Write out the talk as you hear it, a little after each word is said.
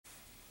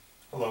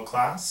Hello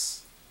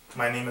class,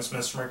 my name is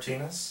Mr.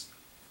 Martinez,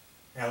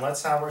 and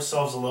let's have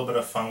ourselves a little bit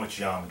of fun with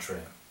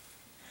geometry.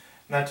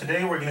 Now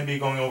today we're going to be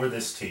going over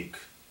this TEK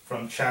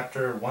from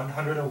chapter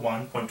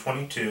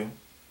 101.22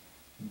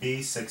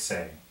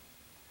 B6A,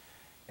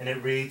 and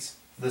it reads,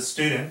 the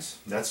student,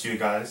 that's you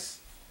guys,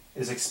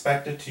 is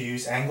expected to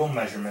use angle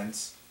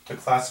measurements to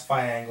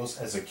classify angles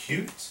as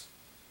acute,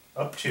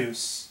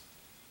 obtuse,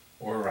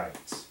 or right.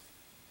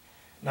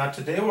 Now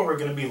today what we're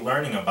going to be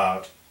learning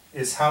about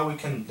is how we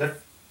can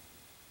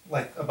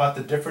about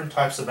the different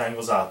types of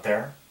angles out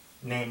there,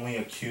 namely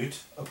acute,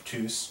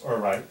 obtuse, or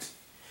right,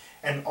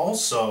 and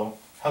also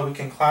how we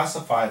can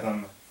classify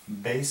them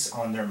based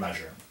on their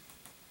measure.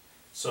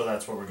 So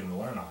that's what we're going to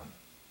learn on.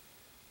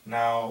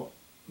 Now,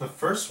 the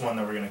first one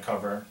that we're going to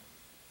cover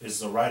is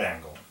the right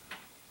angle.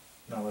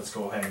 Now let's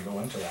go ahead and go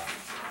into that.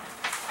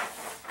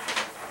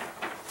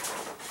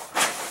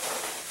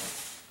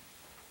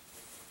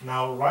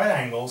 Now, right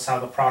angles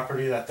have the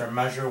property that their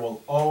measure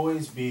will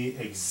always be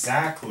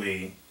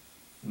exactly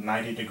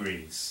 90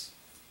 degrees.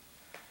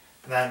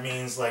 That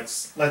means,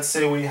 let's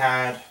say we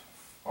had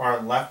our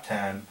left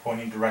hand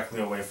pointing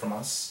directly away from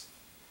us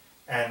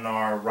and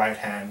our right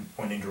hand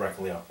pointing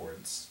directly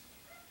upwards.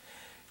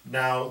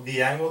 Now,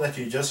 the angle that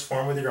you just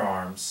formed with your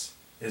arms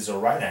is a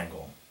right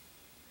angle.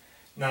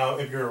 Now,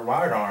 if your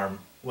right arm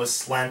was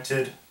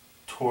slanted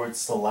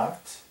towards the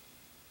left,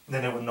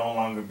 then it would no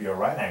longer be a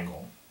right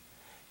angle,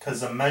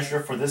 because the measure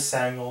for this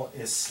angle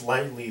is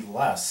slightly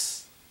less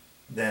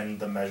than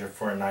the measure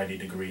for a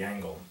 90-degree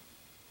angle.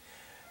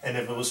 And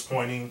if it was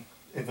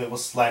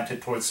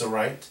slanted towards the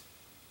right,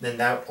 then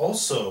that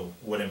also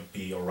wouldn't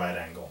be a right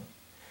angle,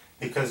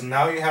 because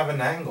now you have an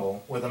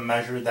angle with a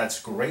measure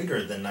that's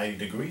greater than 90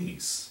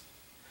 degrees.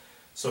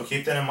 So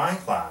keep that in mind,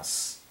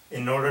 class.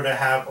 In order to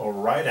have a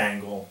right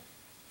angle,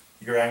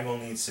 your angle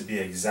needs to be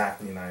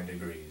exactly 90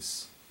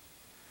 degrees.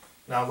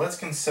 Now let's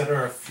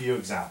consider a few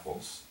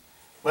examples.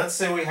 Let's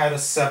say we had a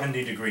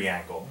 70-degree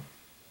angle.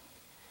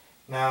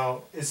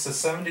 Now, is the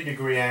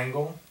 70-degree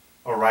angle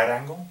a right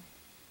angle?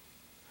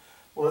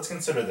 Well, let's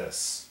consider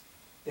this.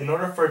 In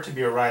order for it to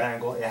be a right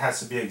angle, it has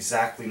to be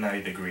exactly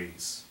 90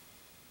 degrees.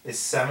 Is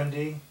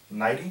 70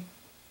 90?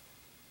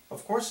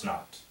 Of course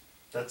not.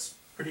 That's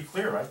pretty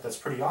clear, right? That's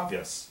pretty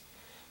obvious.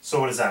 So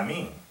what does that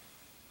mean?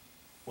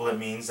 Well, it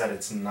means that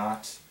it's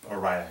not a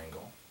right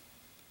angle.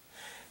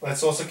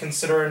 Let's also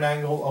consider an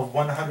angle of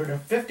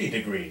 150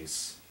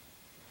 degrees.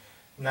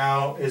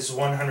 Now, is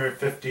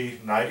 150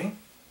 90?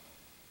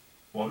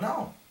 Well,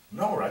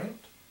 no, right?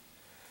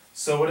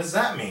 So what does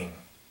that mean?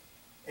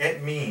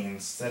 It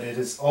means that it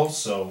is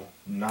also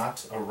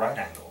not a right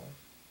angle.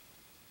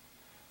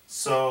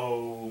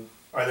 So,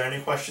 are there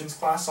any questions,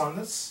 class, on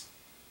this?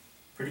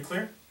 Pretty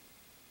clear?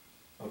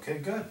 Okay,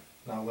 good.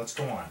 Now let's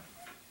go on.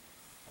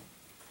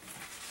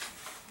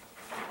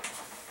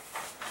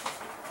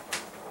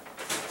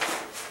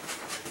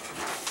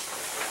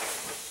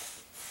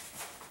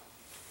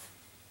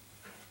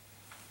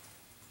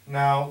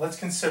 Now let's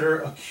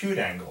consider acute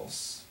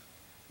angles.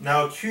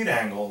 Now acute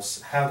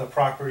angles have the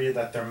property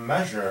that their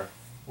measure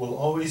will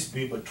always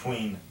be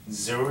between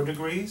 0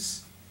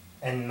 degrees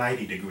and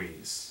 90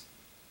 degrees.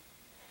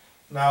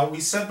 Now we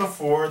said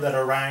before that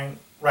a right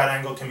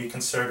angle can be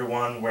considered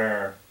one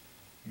where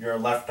your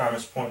left arm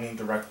is pointing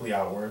directly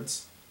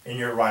outwards and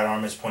your right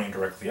arm is pointing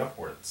directly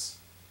upwards.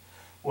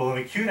 Well, an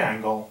acute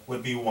angle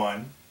would be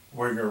one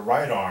where your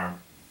right arm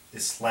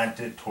is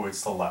slanted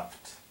towards the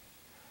left.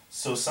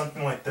 So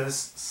something like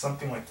this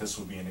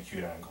would be an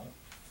acute angle.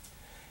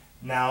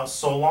 Now,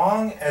 so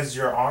long as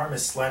your arm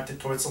is slanted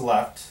towards the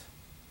left,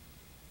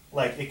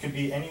 like it could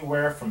be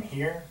anywhere from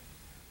here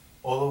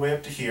all the way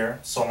up to here,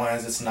 so long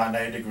as it's not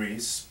 90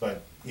 degrees,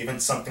 but even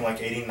something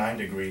like 89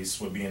 degrees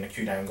would be an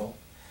acute angle.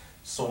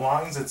 So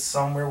long as it's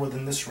somewhere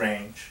within this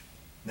range,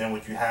 then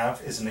what you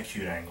have is an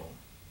acute angle.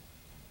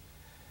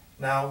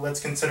 Now, let's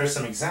consider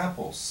some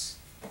examples.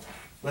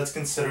 Let's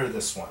consider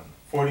this one,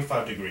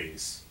 45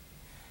 degrees.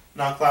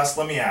 Now class,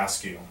 let me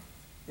ask you,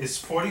 is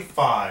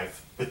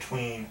 45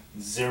 between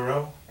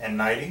 0 and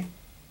 90?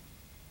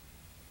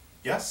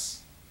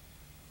 Yes?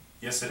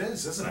 Yes it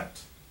is, isn't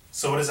it?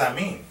 So what does that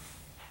mean?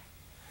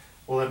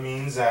 Well, it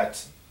means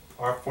that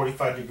our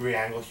 45-degree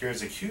angle here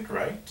is acute,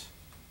 right?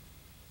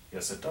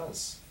 Yes, it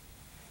does.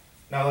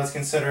 Now let's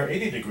consider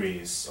 80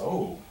 degrees.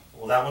 Oh,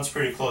 well that one's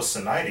pretty close to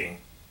 90.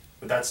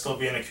 Would that still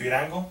be an acute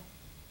angle?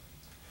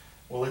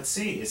 Well, let's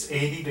see, is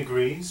 80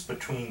 degrees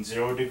between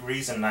 0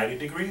 degrees and 90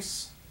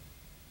 degrees?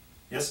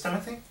 Yes,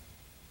 Timothy?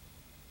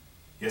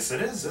 Yes,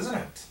 it is, isn't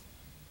it?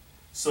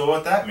 So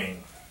what'd that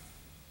mean?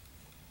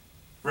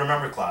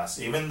 Remember, class,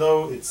 even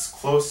though it's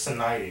close to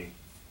 90,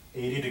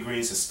 80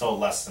 degrees is still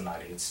less than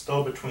 90. It's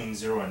still between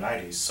 0 and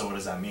 90, so what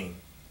does that mean?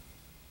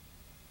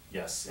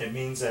 Yes, it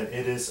means that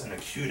it is an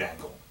acute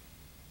angle.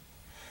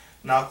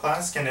 Now,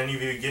 class, can any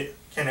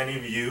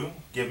of you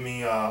give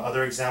me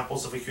other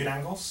examples of acute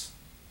angles?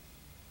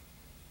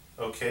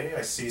 Okay,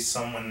 I see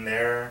someone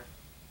there.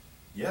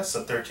 Yes,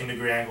 a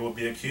 13-degree angle would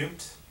be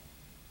acute.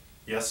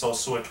 Yes,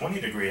 also a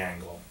 20-degree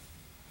angle.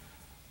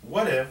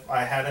 What if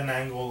I had an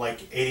angle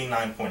like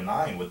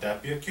 89.9? Would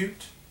that be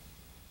acute?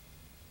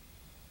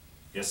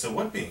 Yes, it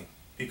would be,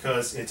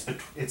 because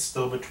it's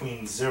still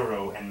between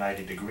 0 and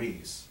 90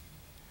 degrees.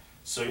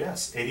 So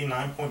yes,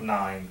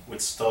 89.9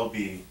 would still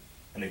be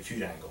an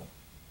acute angle.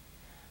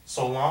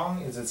 So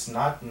long as it's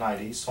not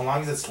 90, so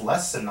long as it's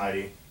less than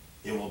 90,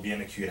 it will be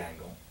an acute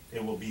angle.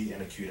 It will be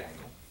an acute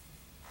angle.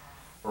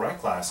 All right,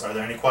 class, are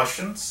there any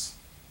questions?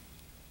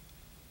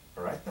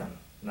 All right then,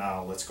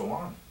 now let's go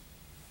on.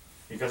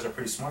 You guys are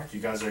pretty smart. You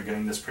guys are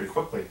getting this pretty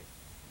quickly.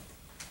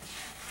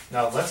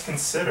 Now let's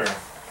consider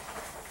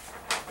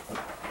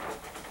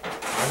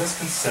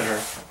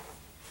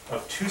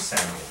obtuse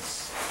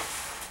angles.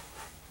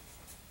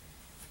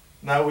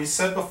 Now we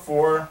said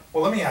before,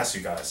 well, let me ask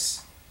you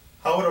guys,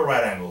 how would a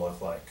right angle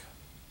look like?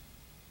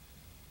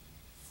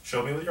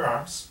 Show me with your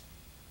arms.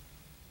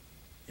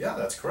 Yeah,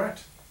 that's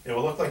correct. It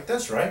will look like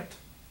this, right?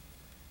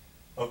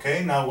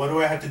 Okay, now what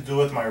do I have to do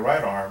with my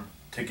right arm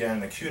to get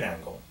an acute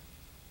angle?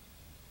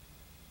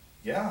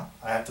 Yeah,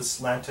 I have to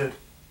slant it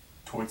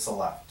towards the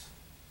left.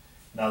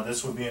 Now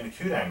this would be an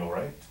acute angle,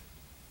 right?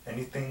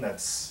 Anything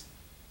that's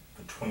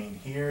between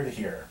here to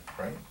here,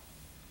 right?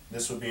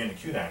 This would be an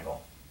acute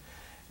angle.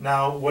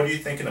 Now, what do you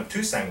think an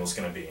obtuse angle is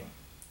going to be?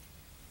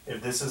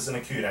 If this is an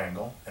acute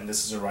angle and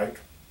this is a right,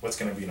 what's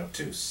going to be an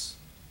obtuse?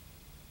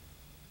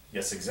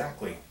 Yes,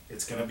 exactly.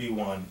 It's going to be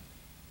one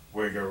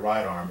where your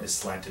right arm is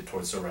slanted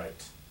towards the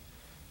right.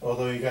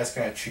 Although you guys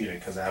kind of cheated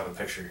because I have a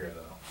picture here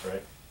though,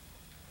 right?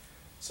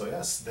 So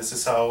yes, this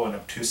is how an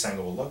obtuse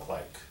angle will look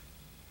like.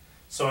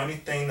 So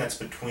anything that's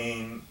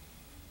between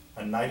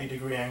a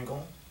 90-degree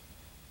angle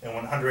and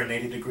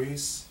 180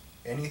 degrees,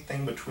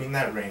 anything between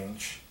that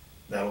range,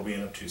 that'll be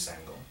an obtuse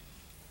angle.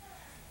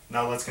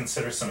 Now let's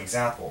consider some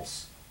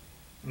examples.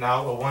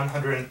 Now a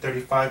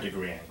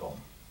 135-degree angle.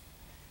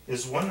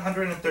 Is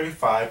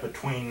 135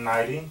 between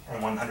 90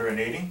 and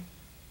 180?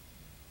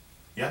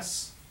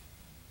 Yes?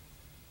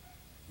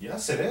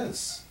 Yes, it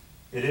is.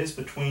 It is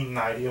between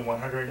 90 and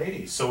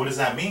 180. So what does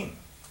that mean?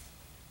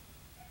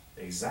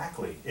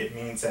 Exactly. It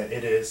means that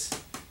it is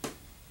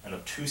an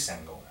obtuse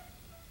angle.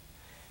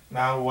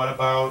 Now what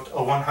about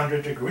a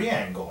 100-degree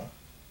angle?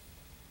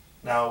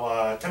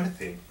 Now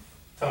Timothy,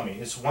 tell me,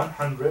 is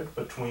 100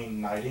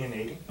 between 90 and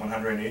 80?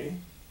 180?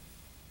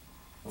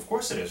 Of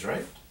course it is,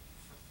 right?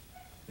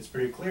 It's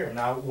pretty clear.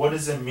 Now what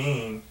does it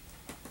mean?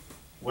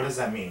 What does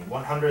that mean?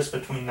 100 is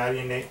between 90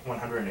 and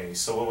 180.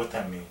 So what would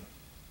that mean?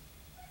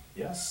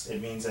 Yes,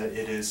 it means that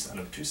it is an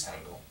obtuse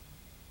angle.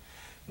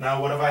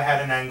 Now what if I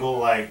had an angle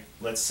like,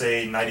 let's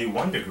say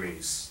 91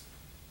 degrees?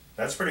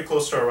 That's pretty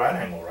close to a right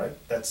angle, right?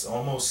 That's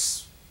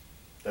almost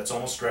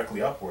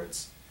directly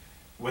upwards.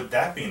 Would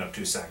that be an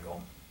obtuse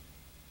angle?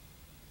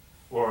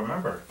 Well,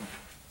 remember,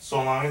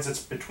 so long as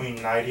it's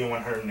between 90 and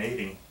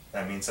 180,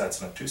 that means that's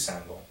an obtuse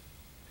angle.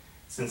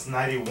 Since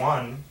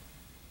 91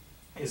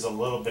 is a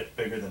little bit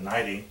bigger than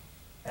 90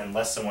 and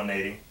less than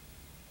 180,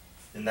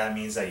 then that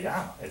means that,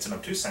 yeah, it's an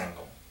obtuse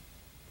angle.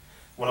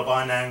 What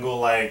about an angle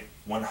like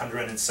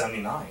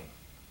 179?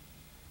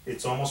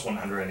 It's almost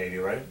 180,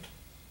 right?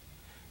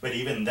 But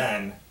even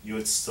then, you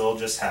would still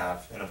just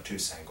have an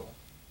obtuse angle.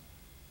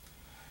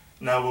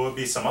 Now, what would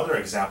be some other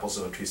examples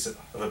of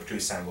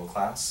obtuse angle,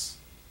 class?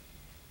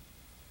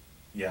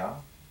 Yeah,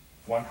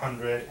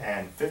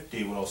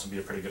 150 would also be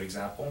a pretty good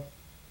example.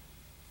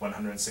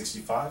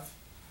 165.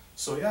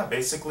 So yeah,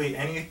 basically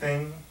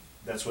anything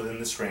that's within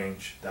this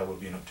range, that would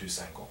be an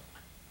obtuse angle.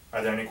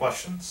 Are there any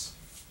questions?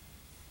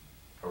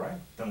 All right,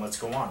 then let's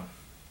go on.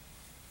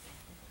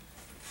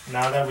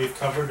 Now that we've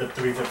covered the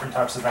 3 different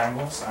types of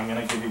angles, I'm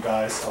going to give you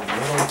guys a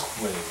little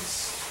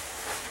quiz.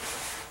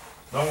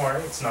 Don't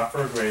worry, it's not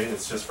for a grade,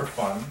 it's just for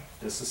fun,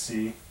 just to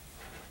see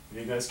if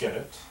you guys get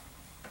it.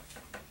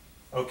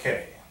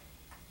 Okay,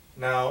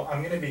 now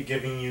I'm going to be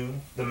giving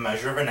you the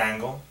measure of an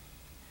angle,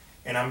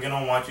 and I'm going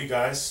to want you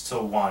guys to,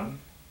 1,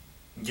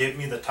 give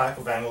me the type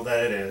of angle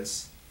that it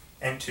is,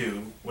 and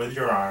 2, with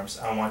your arms,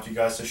 I want you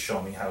guys to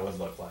show me how it would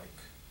look like.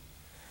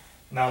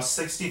 Now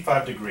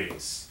 65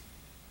 degrees,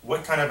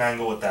 what kind of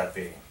angle would that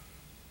be?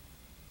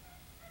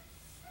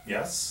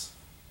 Yes?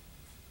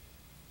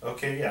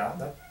 Okay,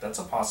 yeah, that's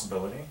a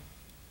possibility.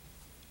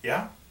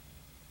 Yeah?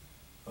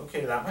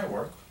 Okay, that might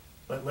work.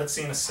 Let's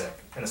see in a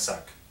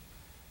sec.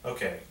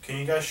 Okay, can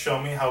you guys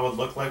show me how it would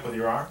look like with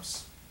your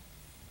arms?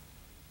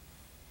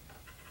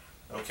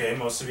 Okay,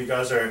 most of you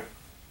guys are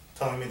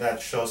telling me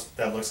that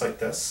looks like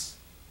this.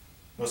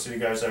 Most of you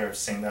guys are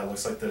saying that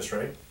looks like this,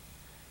 right?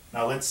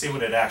 Now let's see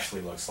what it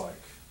actually looks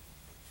like.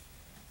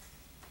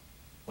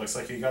 Looks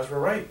like you guys were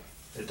right.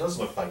 It does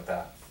look like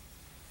that.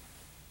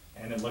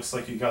 And it looks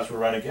like you guys were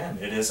right again.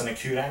 It is an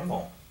acute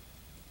angle.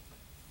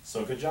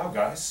 So good job,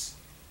 guys.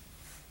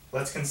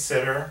 Let's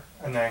consider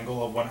an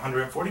angle of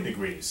 140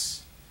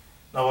 degrees.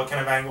 Now what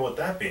kind of angle would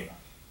that be?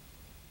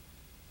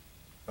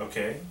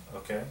 Okay,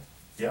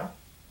 yeah.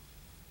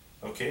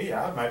 Okay,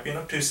 yeah, it might be an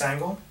obtuse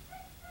angle.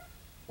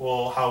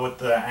 Well, how would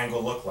the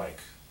angle look like?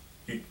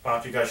 Why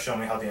don't you guys show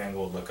me how the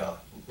angle would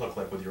look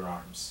like with your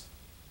arms?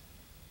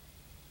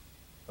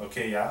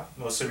 Okay, yeah,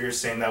 most of you are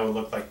saying that would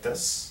look like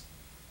this.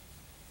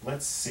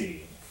 let's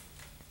see.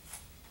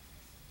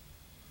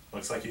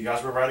 Looks like you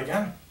guys were right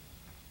again.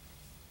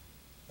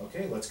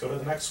 Okay, let's go to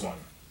the next one.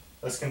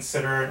 Let's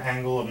consider an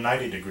angle of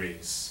 90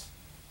 degrees.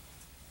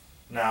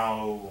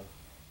 Now,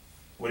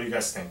 what do you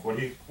guys think?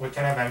 What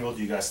kind of angle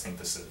do you guys think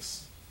this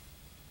is?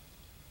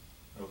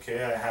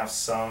 Okay, I have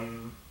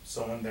someone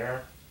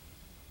there.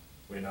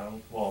 We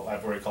know. Well,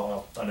 I've already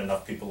called out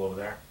enough people over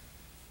there.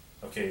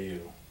 Okay,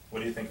 you. What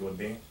do you think it would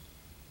be?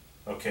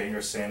 Okay,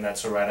 you're saying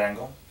that's a right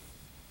angle.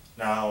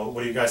 Now,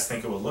 what do you guys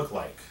think it would look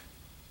like?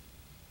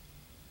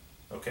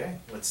 Okay,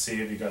 let's see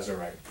if you guys are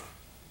right.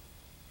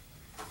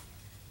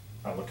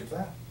 Now look at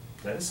that.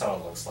 That is how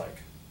it looks like.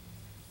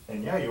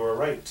 And yeah, you were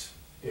right.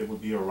 It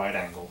would be a right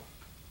angle.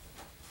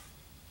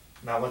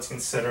 Now let's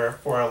consider,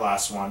 for our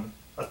last one,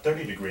 a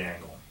 30-degree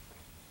angle.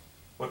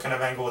 What kind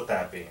of angle would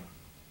that be?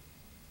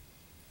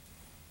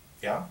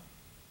 Yeah?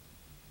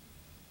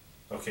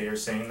 Okay, you're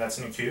saying that's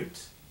an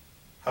acute?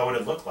 How would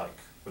it look like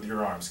with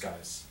your arms,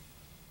 guys?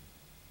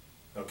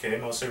 Okay,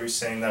 most of you are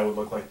saying that would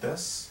look like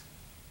this.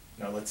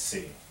 Now let's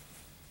see.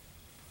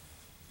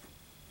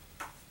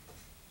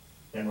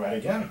 And right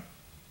again.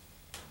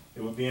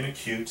 It would be an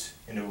acute,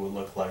 and it would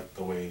look like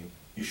the way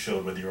you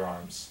showed with your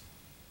arms.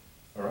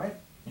 Alright,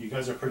 you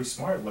guys are pretty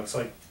smart. Looks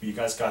like you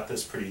guys got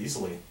this pretty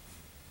easily.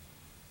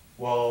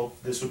 Well,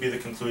 this would be the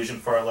conclusion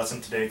for our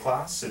lesson today,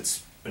 class.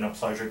 It's been a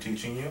pleasure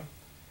teaching you,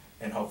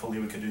 and hopefully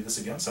we can do this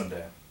again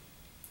someday.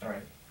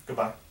 Alright,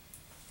 goodbye.